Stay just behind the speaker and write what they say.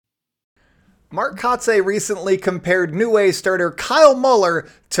Mark Kotsay recently compared New Wave starter Kyle Muller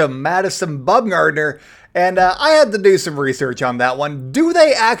to Madison Bumgarner, and I had to do some research on that one. Do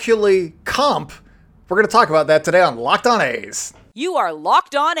they actually comp? We're going to talk about that today on Locked On A's. You are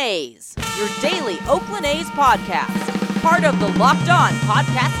Locked On A's, your daily Oakland A's podcast, part of the Locked On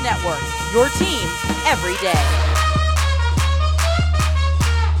Podcast Network, your team every day.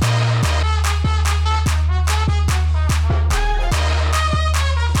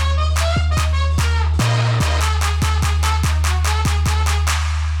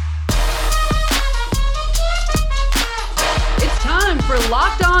 For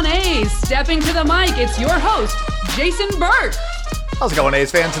Locked On A's, stepping to the mic, it's your host, Jason Burke. How's it going,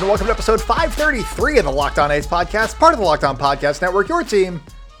 A's fans? And welcome to episode 533 of the Locked On A's podcast, part of the Locked On Podcast Network, your team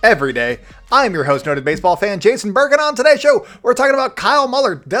every day. I'm your host, noted baseball fan Jason Burke, and on today's show, we're talking about Kyle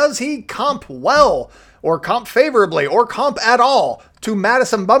Muller. Does he comp well, or comp favorably, or comp at all to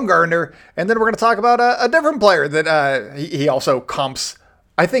Madison Bumgarner? And then we're going to talk about a different player that he also comps,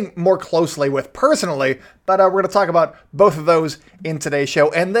 I think, more closely with personally, but we're going to talk about both of those in today's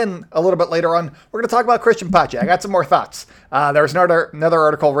show. And then a little bit later on, we're going to talk about Cristian Pache. I got some more thoughts. There's another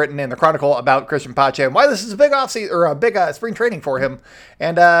article written in the Chronicle about Cristian Pache and why this is a big offseason or a big spring training for him.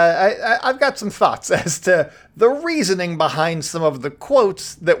 And I've got some thoughts as to the reasoning behind some of the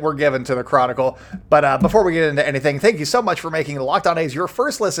quotes that were given to the Chronicle. But before we get into anything, thank you so much for making Locked On A's your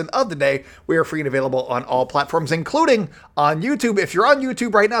first listen of the day. We are free and available on all platforms, including on YouTube. If you're on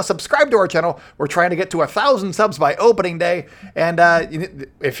YouTube right now, subscribe to our channel. We're trying to get to 1,000 subs by opening day. And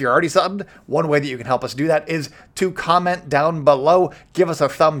if you're already subbed, one way that you can help us do that is to comment down below. Give us a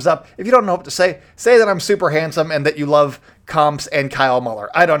thumbs up. If you don't know what to say that I'm super handsome and that you love comps and Kyle Muller.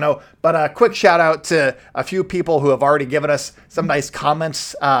 I don't know, but a quick shout out to a few people who have already given us some nice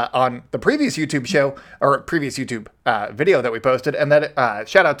comments on the previous YouTube show or previous YouTube video that we posted. And then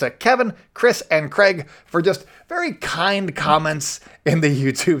shout out to Kevin, Chris, and Craig for just very kind comments in the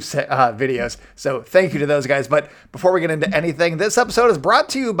YouTube videos. So thank you to those guys. But before we get into anything, this episode is brought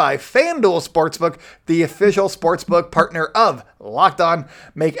to you by FanDuel Sportsbook, the official sportsbook partner of Locked On.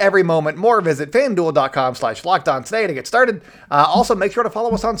 Make every moment more. Visit FanDuel.com/LockedOn today to get started. Also, make sure to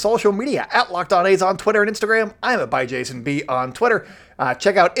follow us on social media at Locked On A's on Twitter and Instagram. I'm at ByJasonB on Twitter.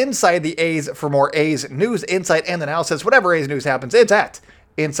 Check out Inside the A's for more A's news, insight, and analysis. Whatever A's news happens, it's at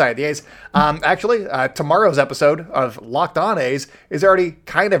Inside the A's. Actually, tomorrow's episode of Locked On A's is already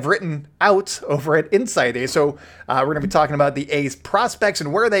kind of written out over at Inside the A's. So we're going to be talking about the A's prospects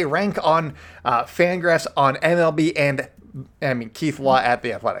and where they rank on Fangraphs, on MLB, and Keith Law at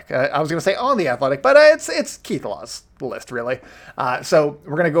The Athletic. I was going to say on The Athletic, but it's Keith Law's list, really. So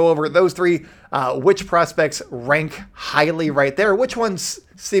we're going to go over those three, which prospects rank highly right there, which ones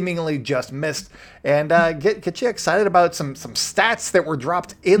seemingly just missed, and get you excited about some stats that were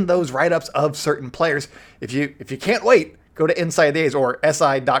dropped in those write-ups of certain players. If you can't wait, go to Inside the A's or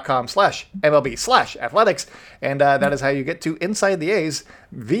si.com/MLB/athletics, and that is how you get to Inside the A's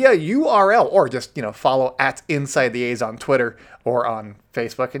via URL, or just follow at Inside the A's on Twitter or on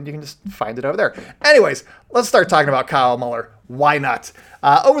Facebook, and you can just find it over there. Anyways, let's start talking about Kyle Muller. Why not?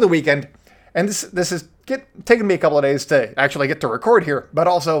 Over the weekend, and this is taken me a couple of days to actually get to record here, but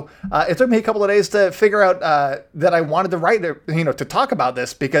also it took me a couple of days to figure out that I wanted to write, to talk about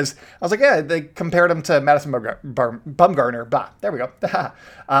this, because I was like, yeah, they compared him to Madison Bumgarner. Blah, there we go.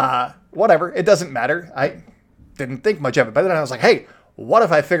 Whatever, it doesn't matter. I didn't think much of it, but then I was like, hey, what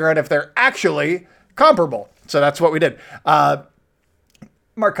if I figure out if they're actually comparable? So that's what we did.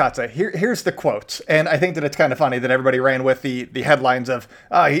 Mark Kotsay, here's the quote, and I think that it's kind of funny that everybody ran with the headlines of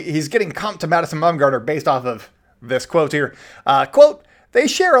he's getting comped to Madison Bumgarner based off of this quote here. Quote, they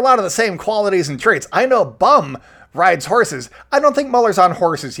share a lot of the same qualities and traits. I know Bum rides horses. I don't think Muller's on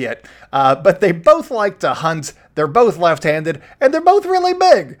horses yet, but they both like to hunt. They're both left-handed, and they're both really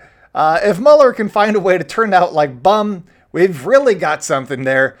big. If Muller can find a way to turn out like Bum, we've really got something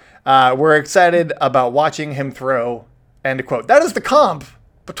there. We're excited about watching him throw. End quote. That is the comp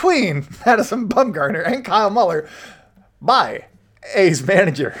between Madison Bumgarner and Kyle Muller by A's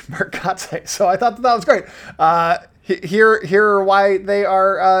manager Mark Kotsay. So I thought that was great. Here are why they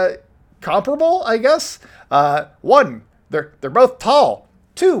are comparable, I guess. One, they're both tall.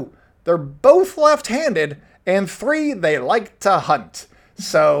 Two, they're both left-handed. And three, they like to hunt.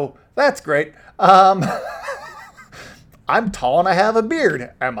 So that's great. I'm tall and I have a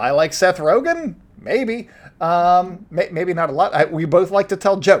beard. Am I like Seth Rogen? Maybe. Maybe not a lot. We both like to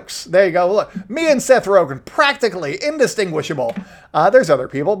tell jokes. There you go. Look, me and Seth Rogen, practically indistinguishable. There's other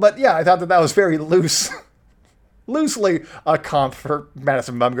people, but yeah, I thought that was very loosely a comp for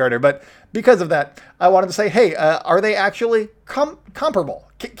Madison Bumgarner. But because of that, I wanted to say, hey, are they actually comparable?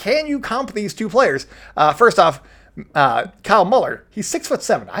 can you comp these two players? First off, Kyle Muller, he's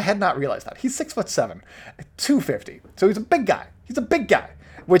 6'7". I had not realized that. He's 6'7", 250. So he's a big guy.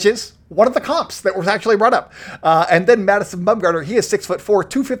 Which is one of the comps that was actually brought up. And then Madison Bumgarner, he is 6'4",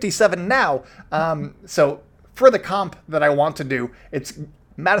 257 now. So for the comp that I want to do, it's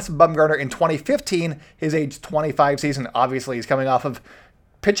Madison Bumgarner in 2015, his age 25 season. Obviously, he's coming off of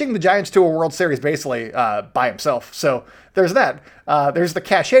pitching the Giants to a World Series basically by himself. So there's that. There's the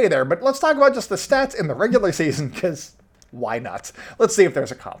cachet there. But let's talk about just the stats in the regular season, because why not? Let's see if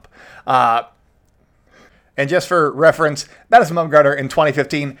there's a comp. And just for reference, Madison Bumgarner in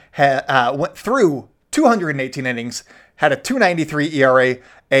 2015 went through 218 innings, had a 2.93 ERA,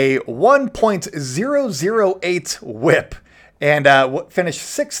 a 1.008 WHIP, and finished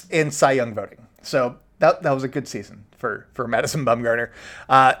 6th in Cy Young voting. So that was a good season for Madison Bumgarner.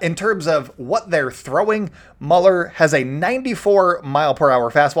 In terms of what they're throwing, Muller has a 94 mile per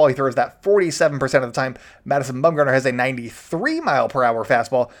hour fastball. He throws that 47% of the time. Madison Bumgarner has a 93 mile per hour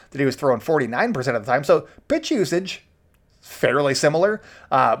fastball that he was throwing 49% of the time. So pitch usage, fairly similar.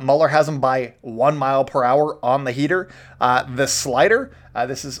 Muller has him by 1 mile per hour on the heater. The slider,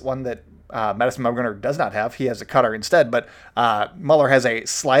 this is one that Madison Bumgarner does not have. He has a cutter instead, but Muller has a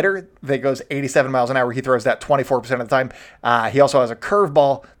slider that goes 87 miles an hour. He throws that 24% of the time. He also has a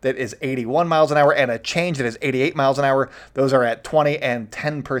curveball that is 81 miles an hour and a change that is 88 miles an hour. Those are at 20 and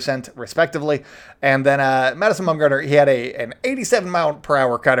 10% respectively. And then Madison Bumgarner, he had an 87 mile per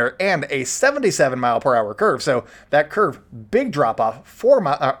hour cutter and a 77 mile per hour curve. So that curve, big drop off, 4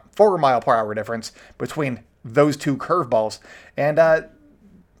 mile per hour difference between those two curveballs. And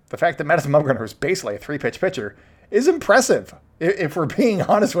the fact that Madison Bumgarner is basically a 3-pitch pitcher is impressive. If we're being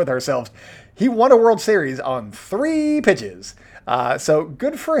honest with ourselves, he won a World Series on 3 pitches. So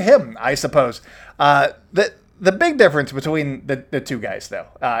good for him, I suppose. The big difference between the two guys, though,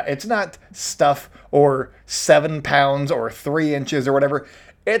 it's not stuff or 7 pounds or 3 inches or whatever.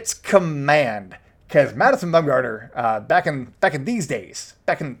 It's command. Because Madison Bumgarner, back in these days,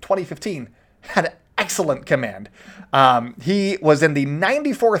 back in 2015, had excellent command. He was in the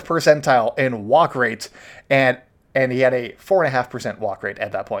 94th percentile in walk rate, and he had a 4.5% walk rate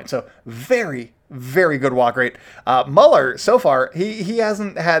at that point. So very, very good walk rate. Muller, so far, he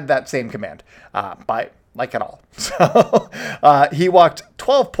hasn't had that same command at all. So he walked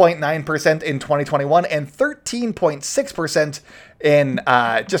 12.9% in 2021 and 13.6% in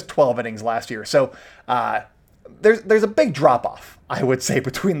just 12 innings last year. So there's a big drop off, I would say,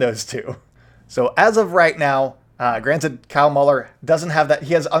 between those two. So as of right now, granted, Kyle Muller doesn't have that.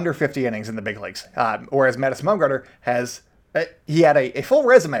 He has under 50 innings in the big leagues, whereas Madison Bumgarner has he had a full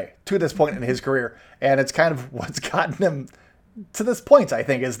resume to this point in his career, and it's kind of what's gotten him to this point, I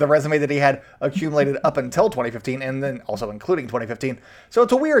think, is the resume that he had accumulated up until 2015, and then also including 2015. So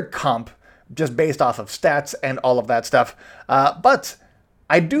it's a weird comp, just based off of stats and all of that stuff. But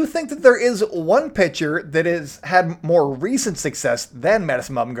I do think that there is one pitcher that has had more recent success than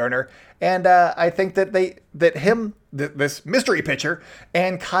Madison Bumgarner, and I think that this mystery pitcher,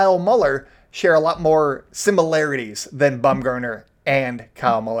 and Kyle Muller share a lot more similarities than Bumgarner and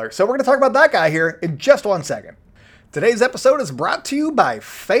Kyle Muller. So we're going to talk about that guy here in just 1 second. Today's episode is brought to you by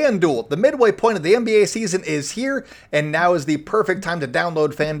FanDuel. The midway point of the NBA season is here, and now is the perfect time to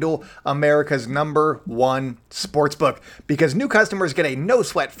download FanDuel, America's #1 sportsbook, because new customers get a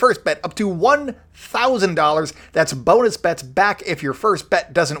no-sweat first bet up to $1,000. That's bonus bets back if your first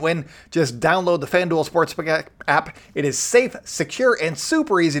bet doesn't win. Just download the FanDuel Sportsbook app. It is safe, secure, and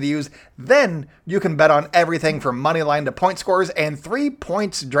super easy to use. Then you can bet on everything from money line to point scores and 3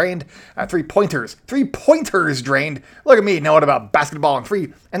 pointers drained. Look at me knowing about basketball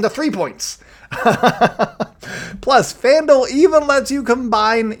and the 3 points. Plus, FanDuel even lets you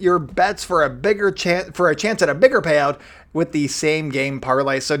combine your bets for a chance at a bigger payout with the same game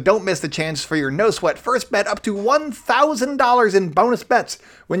parlay. So don't miss the chance for your no sweat first bet up to $1,000 in bonus bets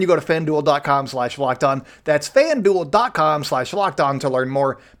when you go to FanDuel.com/lockedon. That's FanDuel.com/lockedon to learn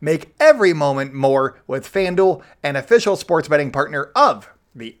more. Make every moment more with FanDuel, an official sports betting partner of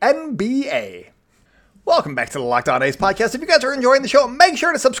the NBA. Welcome back to the Locked On A's podcast. If you guys are enjoying the show, make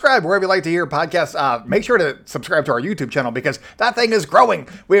sure to subscribe wherever you like to hear podcasts. Make sure to subscribe to our YouTube channel because that thing is growing.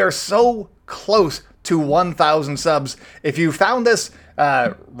 We are so close to 1,000 subs. If you found this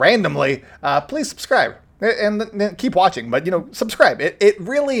randomly, please subscribe and keep watching. But, subscribe. It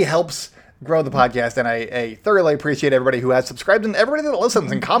really helps grow the podcast, and I thoroughly appreciate everybody who has subscribed and everybody that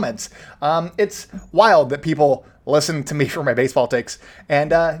listens and comments. It's wild that people listen to me for my baseball takes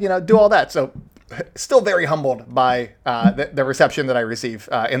and, do all that. So still very humbled by the reception that I receive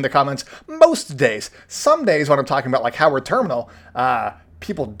in the comments most days. Some days when I'm talking about like Howard Terminal,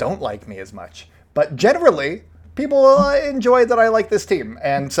 people don't like me as much. But generally, people enjoy that I like this team.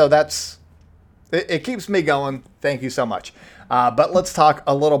 And so it keeps me going. Thank you so much. But let's talk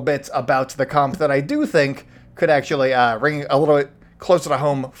a little bit about the comp that I do think could actually ring a little bit closer to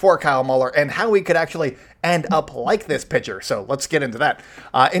home for Kyle Muller and how he could actually end up like this pitcher. So let's get into that.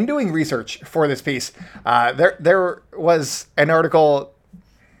 In doing research for this piece, there was an article.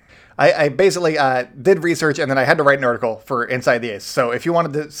 I basically did research and then I had to write an article for Inside the A's. So if you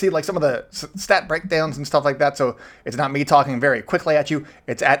wanted to see like some of the stat breakdowns and stuff like that, so it's not me talking very quickly at you,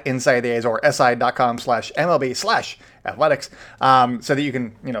 it's at Inside the A's or si.com/MLB/athletics, so that you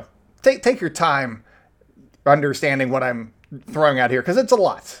can, take your time understanding what I'm throwing out here, because it's a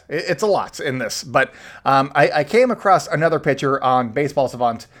lot. It's a lot in this. But I came across another pitcher on Baseball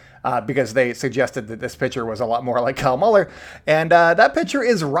Savant because they suggested that this pitcher was a lot more like Kyle Muller. And that pitcher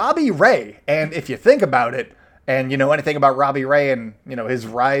is Robbie Ray. And if you think about it, and you know anything about Robbie Ray and his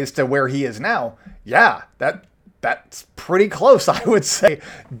rise to where he is now, yeah, that's pretty close, I would say,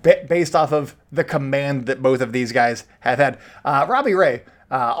 based off of the command that both of these guys have had. Robbie Ray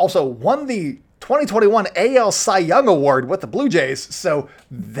also won the 2021 AL Cy Young Award with the Blue Jays, so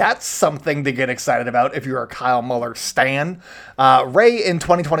that's something to get excited about if you're a Kyle Muller stan. Ray in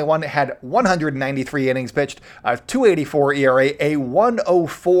 2021 had 193 innings pitched, a 2.84 ERA, a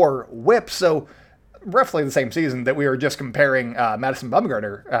 1.04 WHIP, so roughly the same season that we were just comparing Madison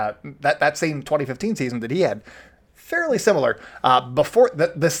Bumgarner, that same 2015 season that he had. Fairly similar. Before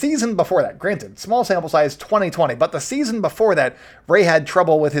the season before that, granted, small sample size 2020, but the season before that, Ray had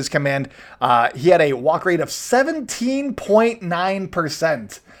trouble with his command. He had a walk rate of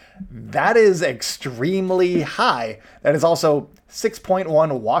 17.9%. That is extremely high. That is also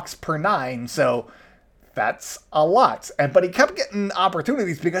 6.1 walks per 9. So that's a lot. But he kept getting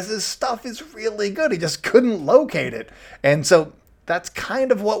opportunities because his stuff is really good. He just couldn't locate it. And so that's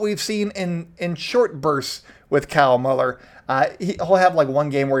kind of what we've seen in short bursts with Kyle Muller. He'll have like one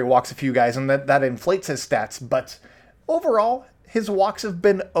game where he walks a few guys, and that inflates his stats. But overall, his walks have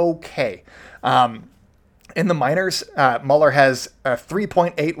been okay. In the minors, Muller has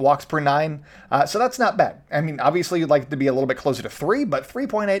 3.8 walks per 9, so that's not bad. I mean, obviously you'd like it to be a little bit closer to 3, but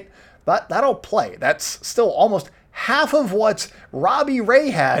 3.8, that'll play. That's still almost half of what Robbie Ray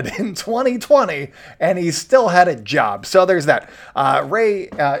had in 2020, and he still had a job. So there's that. Ray,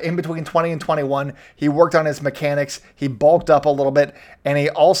 in between 20 and 21, he worked on his mechanics. He bulked up a little bit, and he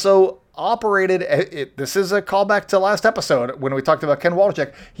also operated, this is a callback to last episode when we talked about Ken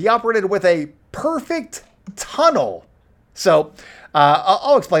Waldichuk, he operated with a perfect tunnel. So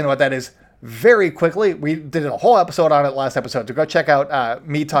I'll explain what that is very quickly. We did a whole episode on it last episode, so go check out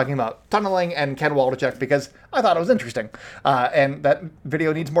me talking about tunneling and Ken Waldichuk because I thought it was interesting, and that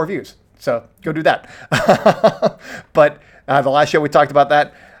video needs more views, so go do that. But the last show we talked about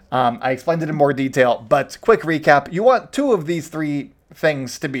that. I explained it in more detail, but quick recap. You want 2 of these 3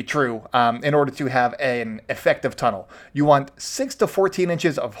 things to be true in order to have an effective tunnel. You want 6 to 14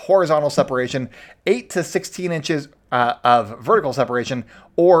 inches of horizontal separation, 8 to 16 inches of vertical separation,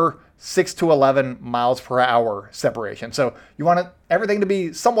 or 6 to 11 miles per hour separation. So you want everything to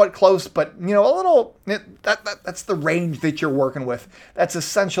be somewhat close, but a little, that's the range that you're working with. That's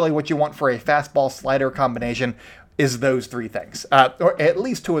essentially what you want for a fastball slider combination, is those 3 things, or at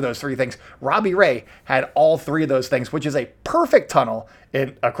least 2 of those 3 things. Robbie Ray had all 3 of those things, which is a perfect tunnel,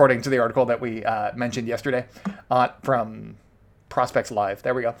 according to the article that we mentioned yesterday from Prospects Live.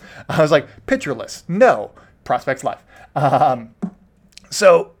 There we go. I was like, Pitcher List. No, Prospects Live.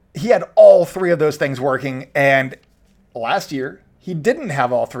 So he had all 3 of those things working, and last year he didn't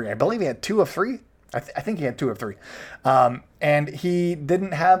have all 3. I believe he had 2 of 3. I think he had 2 of 3. And he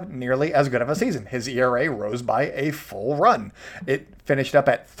didn't have nearly as good of a season. His ERA rose by a full run. It finished up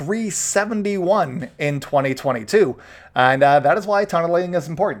at 3.71 in 2022. And that is why tunneling is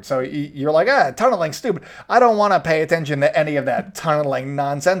important. So you're like, tunneling's stupid. I don't want to pay attention to any of that tunneling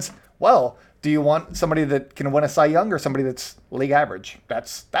nonsense. Well, do you want somebody that can win a Cy Young or somebody that's league average?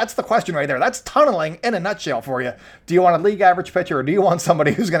 That's the question right there. That's tunneling in a nutshell for you. Do you want a league average pitcher, or do you want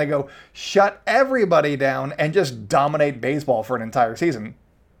somebody who's going to go shut everybody down and just dominate baseball for an entire season?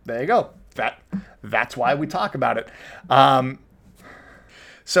 There you go. That's why we talk about it.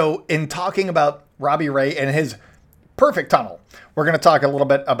 So in talking about Robbie Ray and his perfect tunnel, we're going to talk a little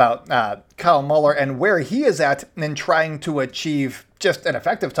bit about Kyle Muller and where he is at in trying to achieve just an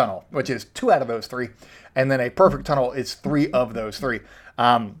effective tunnel, which is 2 out of those 3. And then a perfect tunnel is 3 of those 3.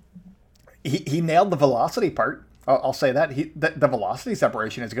 He nailed the velocity part. I'll say that. The velocity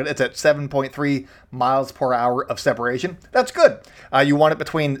separation is good. It's at 7.3 miles per hour of separation. That's good. You want it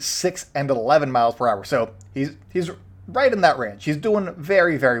between 6 and 11 miles per hour. So he's right in that range. He's doing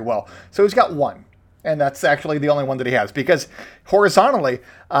very, very well. So he's got 1. And that's actually the only one that he has, because horizontally,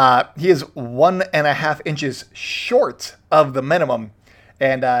 he is 1.5 inches short of the minimum.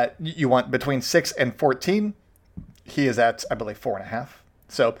 And you want between 6 and 14. He is at, I believe, 4.5.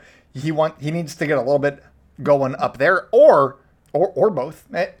 So he needs to get a little bit going up there, or both,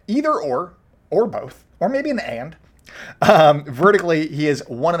 either or both, or maybe an and. Vertically, he is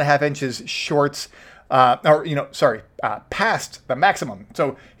 1.5 inches short. Past the maximum.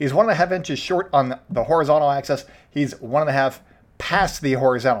 So he's 1.5 inches short on the horizontal axis. He's 1.5 past the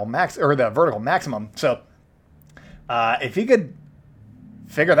horizontal max, or the vertical maximum. So if he could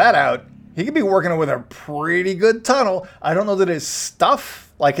figure that out, he could be working with a pretty good tunnel. I don't know that his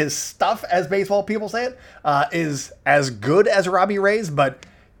stuff, as baseball people say it, is as good as Robbie Ray's, but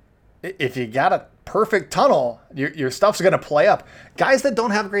if you got a perfect tunnel, your stuff's going to play up. Guys that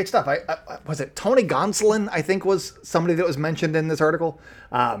don't have great stuff, was it Tony Gonsolin, I think, was somebody that was mentioned in this article.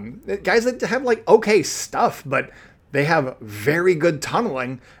 Guys that have okay stuff, but they have very good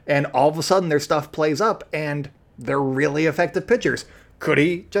tunneling, and all of a sudden their stuff plays up, and they're really effective pitchers. Could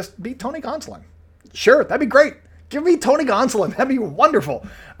he just be Tony Gonsolin? Sure, that'd be great. Give me Tony Gonsolin. That'd be wonderful.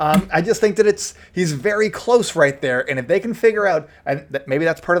 I just think that he's very close right there. And if they can figure out, and maybe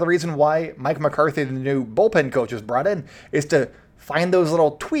that's part of the reason why Mike McCarthy, the new bullpen coach, was brought in, is to find those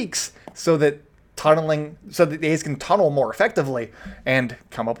little tweaks so that the A's can tunnel more effectively and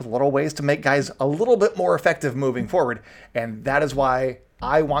come up with little ways to make guys a little bit more effective moving forward. And that is why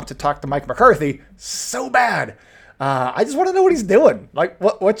I want to talk to Mike McCarthy so bad. I just want to know what he's doing.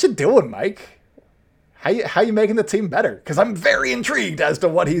 What you doing, Mike? How you making the team better? Because I'm very intrigued as to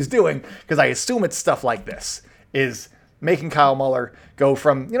what he's doing, because I assume it's stuff like this is making Kyle Muller go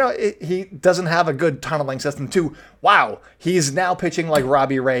from, he doesn't have a good tunneling system to, wow, he's now pitching like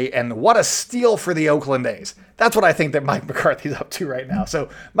Robbie Ray, and what a steal for the Oakland A's. That's what I think that Mike McCarthy's up to right now. So,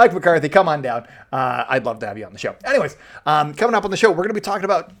 Mike McCarthy, come on down. I'd love to have you on the show. Anyways, coming up on the show, we're going to be talking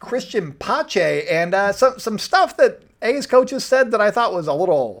about Cristian Pache and some stuff that A's coaches said that I thought was a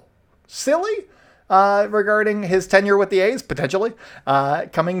little silly. Regarding his tenure with the A's, potentially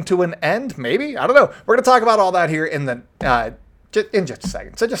coming to an end, maybe? I don't know. We're going to talk about all that here in just a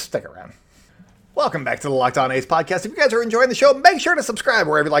second, so just stick around. Welcome back to the Locked On A's podcast. If you guys are enjoying the show, make sure to subscribe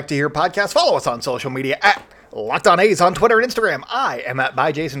wherever you like to hear podcasts. Follow us on social media at Locked On A's on Twitter and Instagram. I am at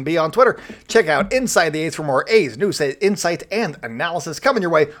ByJasonB on Twitter. Check out Inside the A's for more A's news, insight, and analysis coming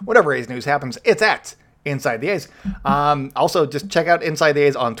your way. Whatever A's news happens, it's at Inside the A's. Also, just check out Inside the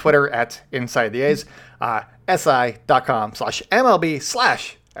A's on Twitter at Inside the A's,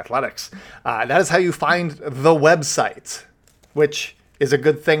 si.com/MLB/athletics. That is how you find the website, which is a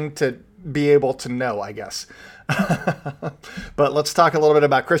good thing to be able to know, I guess. But let's talk a little bit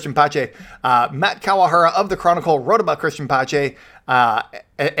about Cristian Pache. Matt Kawahara of the Chronicle wrote about Cristian Pache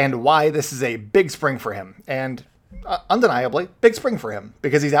and why this is a big spring for him. And undeniably, big spring for him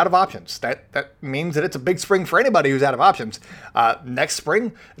because he's out of options. That means that it's a big spring for anybody who's out of options. Next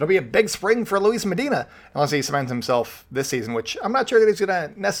spring, it'll be a big spring for Luis Medina, unless he cements himself this season, which I'm not sure that he's going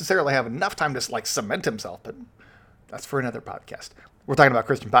to necessarily have enough time to cement himself, but that's for another podcast. We're talking about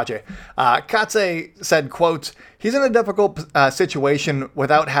Cristian Pache. Katse said, quote, he's in a difficult situation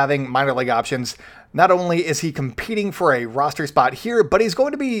without having minor league options. Not only is he competing for a roster spot here, but he's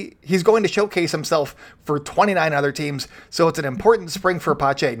going to showcase himself for 29 other teams. So it's an important spring for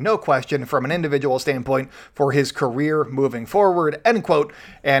Pache, no question, from an individual standpoint for his career moving forward, end quote.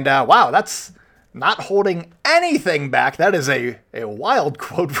 And wow, that's not holding anything back. That is a wild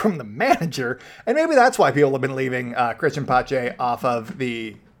quote from the manager. And maybe that's why people have been leaving Cristian Pache off of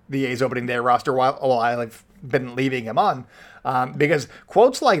the A's opening day roster while I've been leaving him on. Because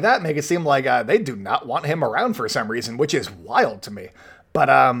quotes like that make it seem like they do not want him around for some reason, which is wild to me. But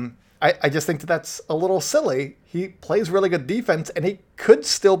I just think that's a little silly. He plays really good defense, and he could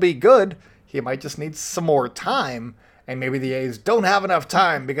still be good. He might just need some more time, and maybe the A's don't have enough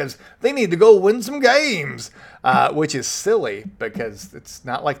time because they need to go win some games, which is silly because it's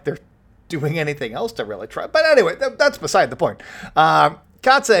not like they're doing anything else to really try. But anyway, that's beside the point.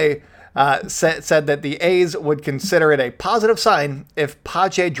 Katse said that the A's would consider it a positive sign if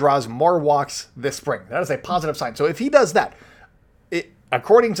Pache draws more walks this spring. That is a positive sign. So if he does that,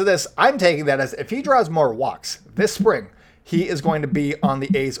 according to this, I'm taking that as if he draws more walks this spring, he is going to be on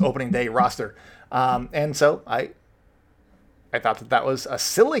the A's opening day roster. And so I thought that was a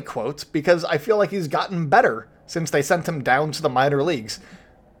silly quote because I feel like he's gotten better since they sent him down to the minor leagues.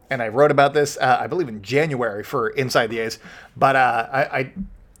 And I wrote about this, I believe in January for Inside the A's, but I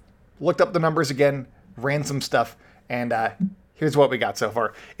looked up the numbers again, ran some stuff, and here's what we got so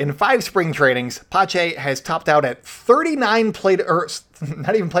far. In 5 spring trainings, Pache has topped out at 39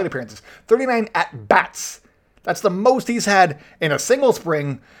 not even plate appearances, 39 at-bats. That's the most he's had in a single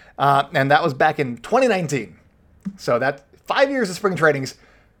spring, and that was back in 2019. So that 5 years of spring trainings,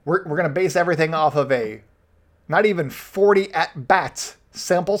 we're going to base everything off of a not even 40 at-bats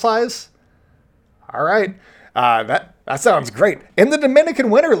sample size. All right. That sounds great. In the Dominican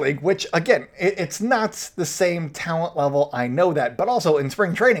Winter League, which, again, it's not the same talent level, I know that, but also in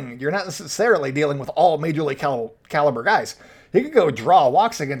spring training, you're not necessarily dealing with all Major League caliber guys. He could go draw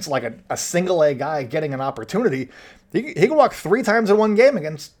walks against like a single-A guy getting an opportunity. He could walk 3 times in one game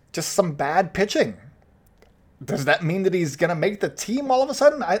against just some bad pitching. Does that mean that he's going to make the team all of a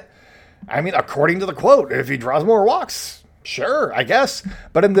sudden? I mean, according to the quote, if he draws more walks, sure, I guess.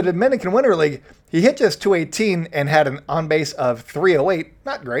 But in the Dominican Winter League, he hit just 218 and had an on-base of 308.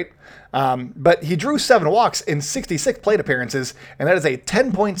 Not great. But he drew 7 walks in 66 plate appearances, and that is a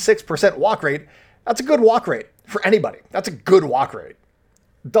 10.6% walk rate. That's a good walk rate for anybody. That's a good walk rate.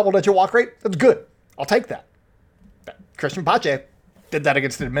 Double-digit walk rate, that's good. I'll take that. Christian Pache did that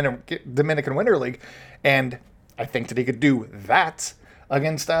against the Dominican Winter League, and I think that he could do that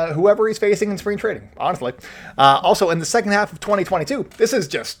against whoever he's facing in spring training, honestly. Also, in the second half of 2022, this is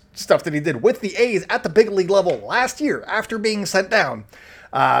just stuff that he did with the A's at the big league level last year after being sent down.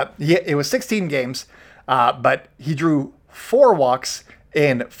 It was 16 games, but he drew 4 walks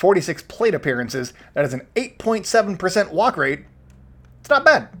in 46 plate appearances. That is an 8.7% walk rate. It's not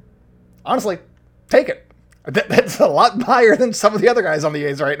bad. Honestly, take it. That's a lot higher than some of the other guys on the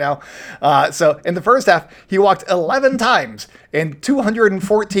A's right now. So in the first half, he walked 11 times in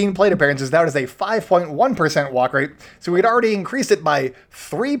 214 plate appearances. That is a 5.1% walk rate. So we'd already increased it by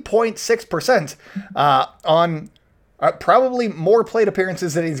 3.6% on probably more plate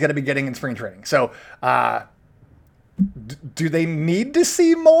appearances than he's going to be getting in spring training. So do they need to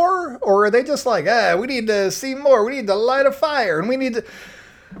see more? Or are they just like, we need to see more. We need to light a fire. And we need to...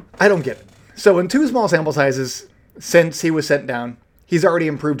 I don't get it. So in 2 small sample sizes since he was sent down, he's already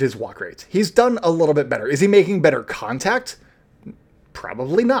improved his walk rates. He's done a little bit better. Is he making better contact?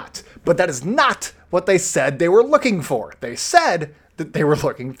 Probably not. But that is not what they said they were looking for. They said that they were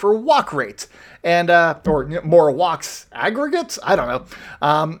looking for walk rate and or more walks aggregates. I don't know.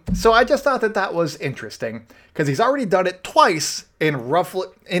 So I just thought that was interesting because he's already done it twice in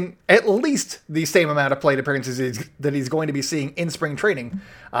at least the same amount of plate appearances that he's going to be seeing in spring training.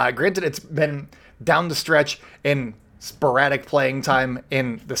 Granted, it's been down the stretch in sporadic playing time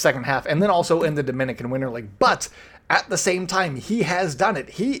in the second half and then also in the Dominican Winter League. But at the same time, he has done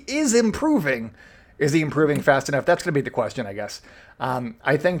it. He is improving. Is he improving fast enough? That's going to be the question, I guess.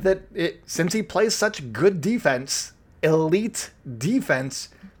 I think that since he plays such good defense, elite defense,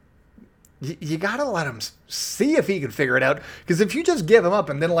 you got to let him see if he can figure it out. Because if you just give him up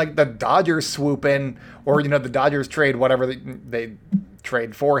and then like the Dodgers swoop in or, the Dodgers trade whatever they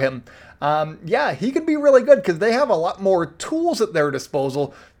trade for him, he could be really good because they have a lot more tools at their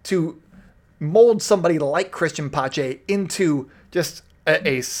disposal to mold somebody like Christian Pache into just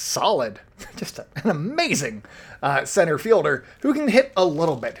a solid, just an amazing center fielder who can hit a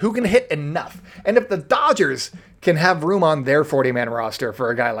little bit, who can hit enough. And if the Dodgers can have room on their 40-man roster for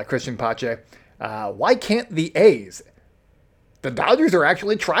a guy like Christian Pache, why can't the A's? The Dodgers are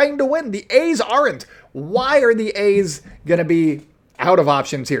actually trying to win. The A's aren't. Why are the A's going to be out of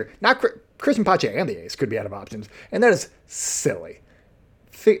options here? Not Christian Pache and the A's could be out of options. And that is silly.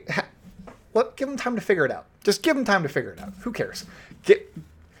 Give them time to figure it out. Just give them time to figure it out. Who cares?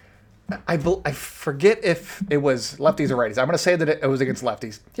 I forget if it was lefties or righties. I'm going to say that it was against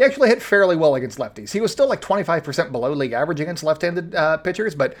lefties. He actually hit fairly well against lefties. He was still like 25% below league average against left-handed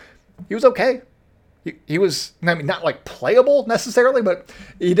pitchers, but he was okay. He was, not like playable necessarily, but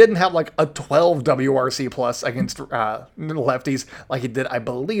he didn't have like a 12 WRC plus against lefties like he did, I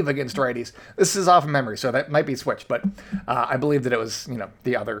believe, against righties. This is off of memory, so that might be switched, but I believe that it was,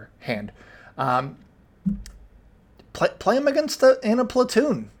 the other hand. Play him in a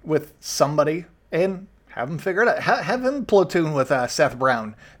platoon with somebody and have him figure it out. Have him platoon with Seth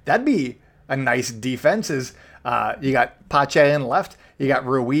Brown. That'd be a nice defense. You got Pache in left, you got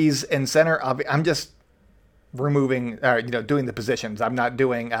Ruiz in center. I'm just removing, doing the positions. I'm not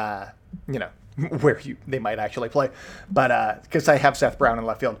doing, where they might actually play, but because I have Seth Brown in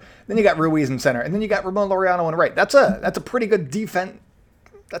left field. Then you got Ruiz in center, and then you got Ramon Laureano in right. That's a pretty good defense.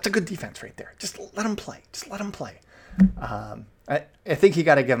 That's a good defense right there. Just let him play. I think you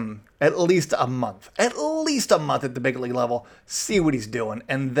got to give him at least a month at the big league level, see what he's doing,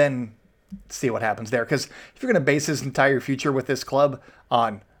 and then see what happens there. Because if you're going to base his entire future with this club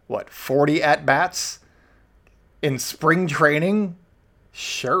on 40 at-bats, in spring training,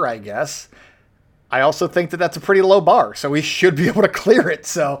 sure, I guess. I also think that that's a pretty low bar, so he should be able to clear it.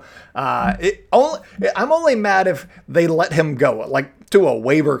 So I'm only mad if they let him go, like to a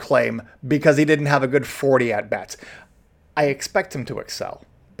waiver claim, because he didn't have a good 40 at-bats. I expect him to excel,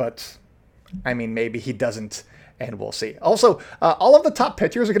 but I mean, maybe he doesn't, and we'll see. Also, all of the top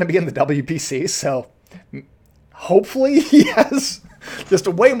pitchers are going to be in the WBC, so hopefully he has just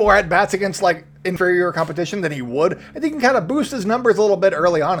way more at-bats against like inferior competition than he would. I think he can kind of boost his numbers a little bit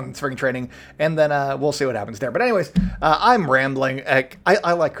early on in spring training, and then we'll see what happens there. But anyways, I'm rambling.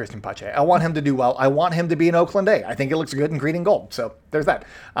 I like Christian Pache. I want him to do well. I want him to be an Oakland A. I think it looks good in green and gold. So there's that.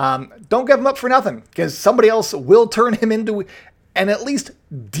 Don't give him up for nothing, because somebody else will turn him into an at least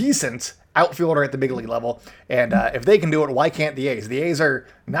decent outfielder at the big league level. And if they can do it, why can't the A's? The A's are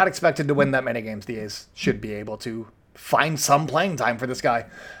not expected to win that many games. The A's should be able to find some playing time for this guy.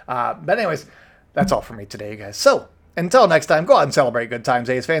 But anyways, that's all for me today, guys. So until next time, go out and celebrate good times,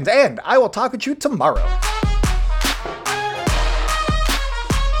 A's fans, and I will talk with you tomorrow.